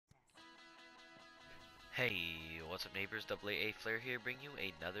Hey, what's up neighbors, AA Flare here, bringing you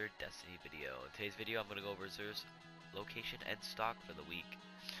another Destiny video. In today's video, I'm going to go over Xur's location and stock for the week.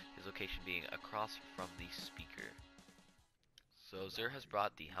 His location being across from the speaker. So Xur has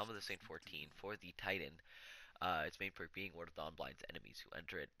brought the Helm of the Saint 14 for the Titan. Its main perk being Ward of Dawn blinds enemies who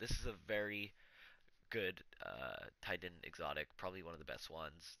enter it. This is a very good Titan exotic, probably one of the best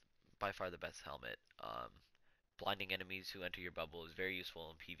ones. By far the best helmet. Blinding enemies who enter your bubble is very useful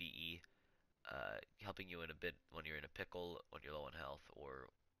in PvE. Helping you in a bit when you're in a pickle, when you're low on health, or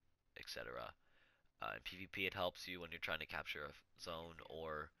etc. In PvP, it helps you when you're trying to capture a zone,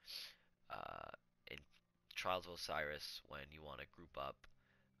 or in Trials of Osiris when you want to group up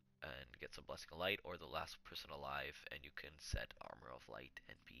and get some Blessing of Light, or the last person alive, and you can set Armor of Light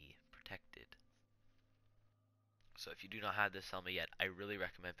and be protected. So if you do not have this helmet yet, I really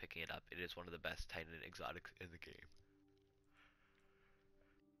recommend picking it up. It is one of the best Titan exotics in the game.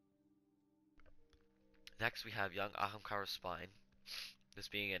 Next we have Young Ahamkara Spine. This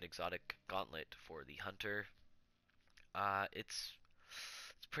being an exotic gauntlet for the hunter. It's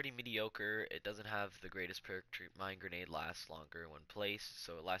pretty mediocre. It doesn't have the greatest perk. Trip Mine Grenade lasts longer when placed,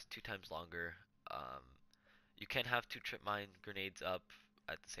 so it lasts 2 times longer. You can have 2 Trip Mine Grenades up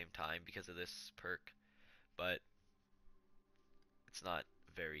at the same time because of this perk, but it's not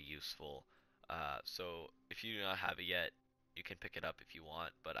very useful. So if you do not have it yet, you can pick it up if you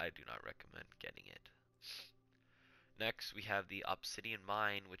want, but I do not recommend getting it. Next, we have the Obsidian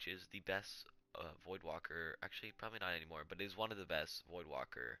Mine, which is the best Voidwalker. Actually, probably not anymore, but it is one of the best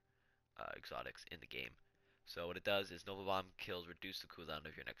Voidwalker exotics in the game. So what it does is Nova Bomb kills reduce the cooldown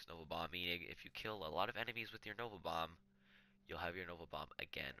of your next Nova Bomb, meaning if you kill a lot of enemies with your Nova Bomb, you'll have your Nova Bomb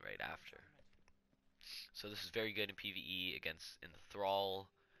again right after. So this is very good in PvE against in the Thrall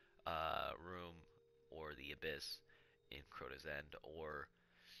room or the Abyss in Crota's End, or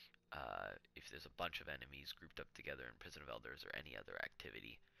if there's a bunch of enemies grouped up together in Prison of Elders or any other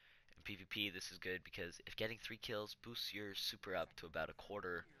activity. In PvP, this is good because if getting 3 kills boosts your super up to about a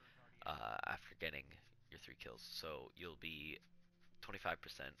quarter after getting your 3 kills. So you'll be 25%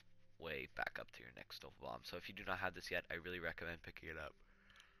 way back up to your next Nova Bomb. So if you do not have this yet, I really recommend picking it up.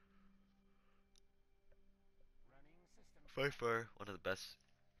 By far, one of the best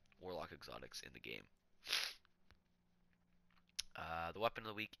Warlock exotics in the game. The weapon of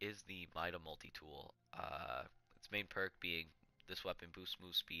the week is the Mida Multi-Tool. Its main perk being this weapon boosts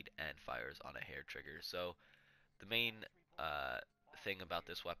move speed and fires on a hair trigger. So the main thing about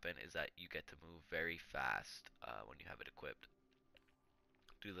this weapon is that you get to move very fast when you have it equipped,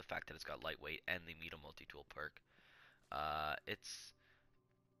 due to the fact that it's got lightweight and the Mida Multi-Tool perk. It's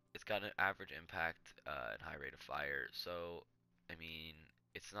got an average impact and high rate of fire. So I mean,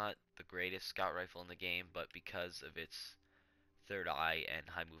 it's not the greatest scout rifle in the game, but because of its third eye and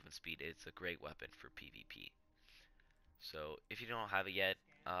high movement speed, it's a great weapon for PvP. So if you don't have it yet,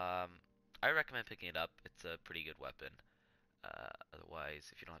 I recommend picking it up. It's a pretty good weapon.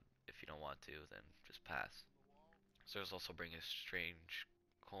 Otherwise, if you don't want to, then just pass. So there's also bring a strange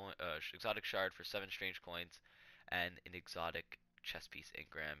coin, exotic shard for 7 strange coins, and an exotic chess piece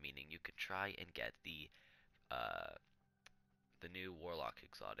engram, meaning you could try and get uh, the new Warlock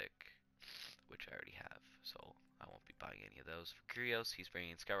exotic, which I already have, so I won't be buying any of those. For Kyrios, he's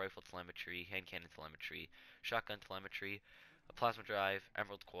bringing Scout Rifle Telemetry, Hand Cannon Telemetry, Shotgun Telemetry, a Plasma Drive,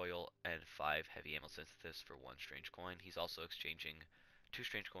 Emerald Coil, and 5 Heavy Ammo Synthesis for 1 Strange Coin. He's also exchanging 2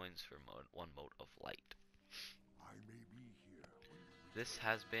 Strange Coins for 1 Mote of Light. This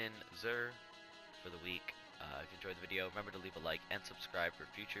has been Xur for the week. If you enjoyed the video, remember to leave a like and subscribe for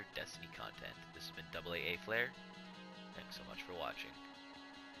future Destiny content. This has been AA Flare. Thanks so much for watching.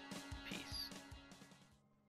 Peace.